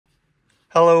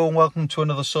Hello and welcome to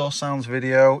another Source Sounds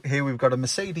video. Here we've got a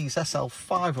Mercedes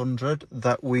SL500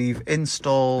 that we've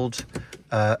installed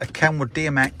a Kenwood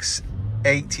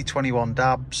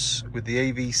DMX8021DABS with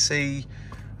the AVC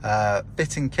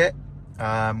fitting kit.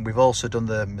 We've also done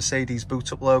the Mercedes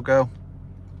boot up logo.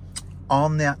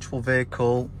 On the actual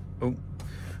vehicle,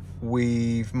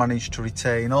 we've managed to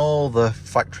retain all the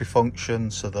factory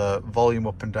functions, so the volume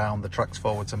up and down, the tracks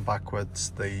forwards and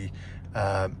backwards, the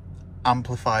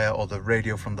amplifier or the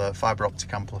radio from the fiber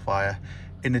optic amplifier.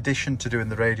 In addition to doing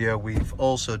the radio, we've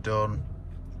also done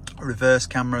a reverse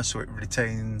camera, so it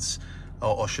retains,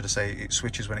 or should I say it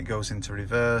switches when it goes into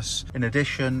reverse. In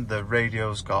addition, the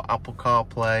radio's got Apple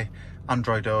CarPlay,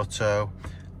 Android Auto,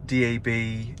 DAB,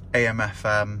 AM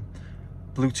FM,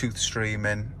 Bluetooth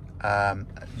streaming,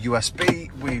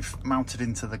 USB we've mounted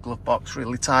into the glove box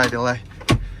really tidily,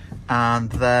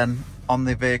 and then on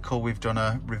the vehicle we've done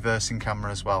a reversing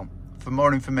camera as well. For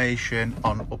more information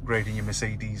on upgrading your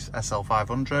Mercedes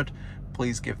SL500,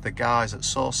 please give the guys at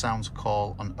Source Sounds a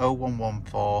call on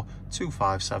 0114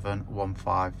 257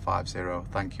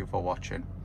 1550. Thank you for watching.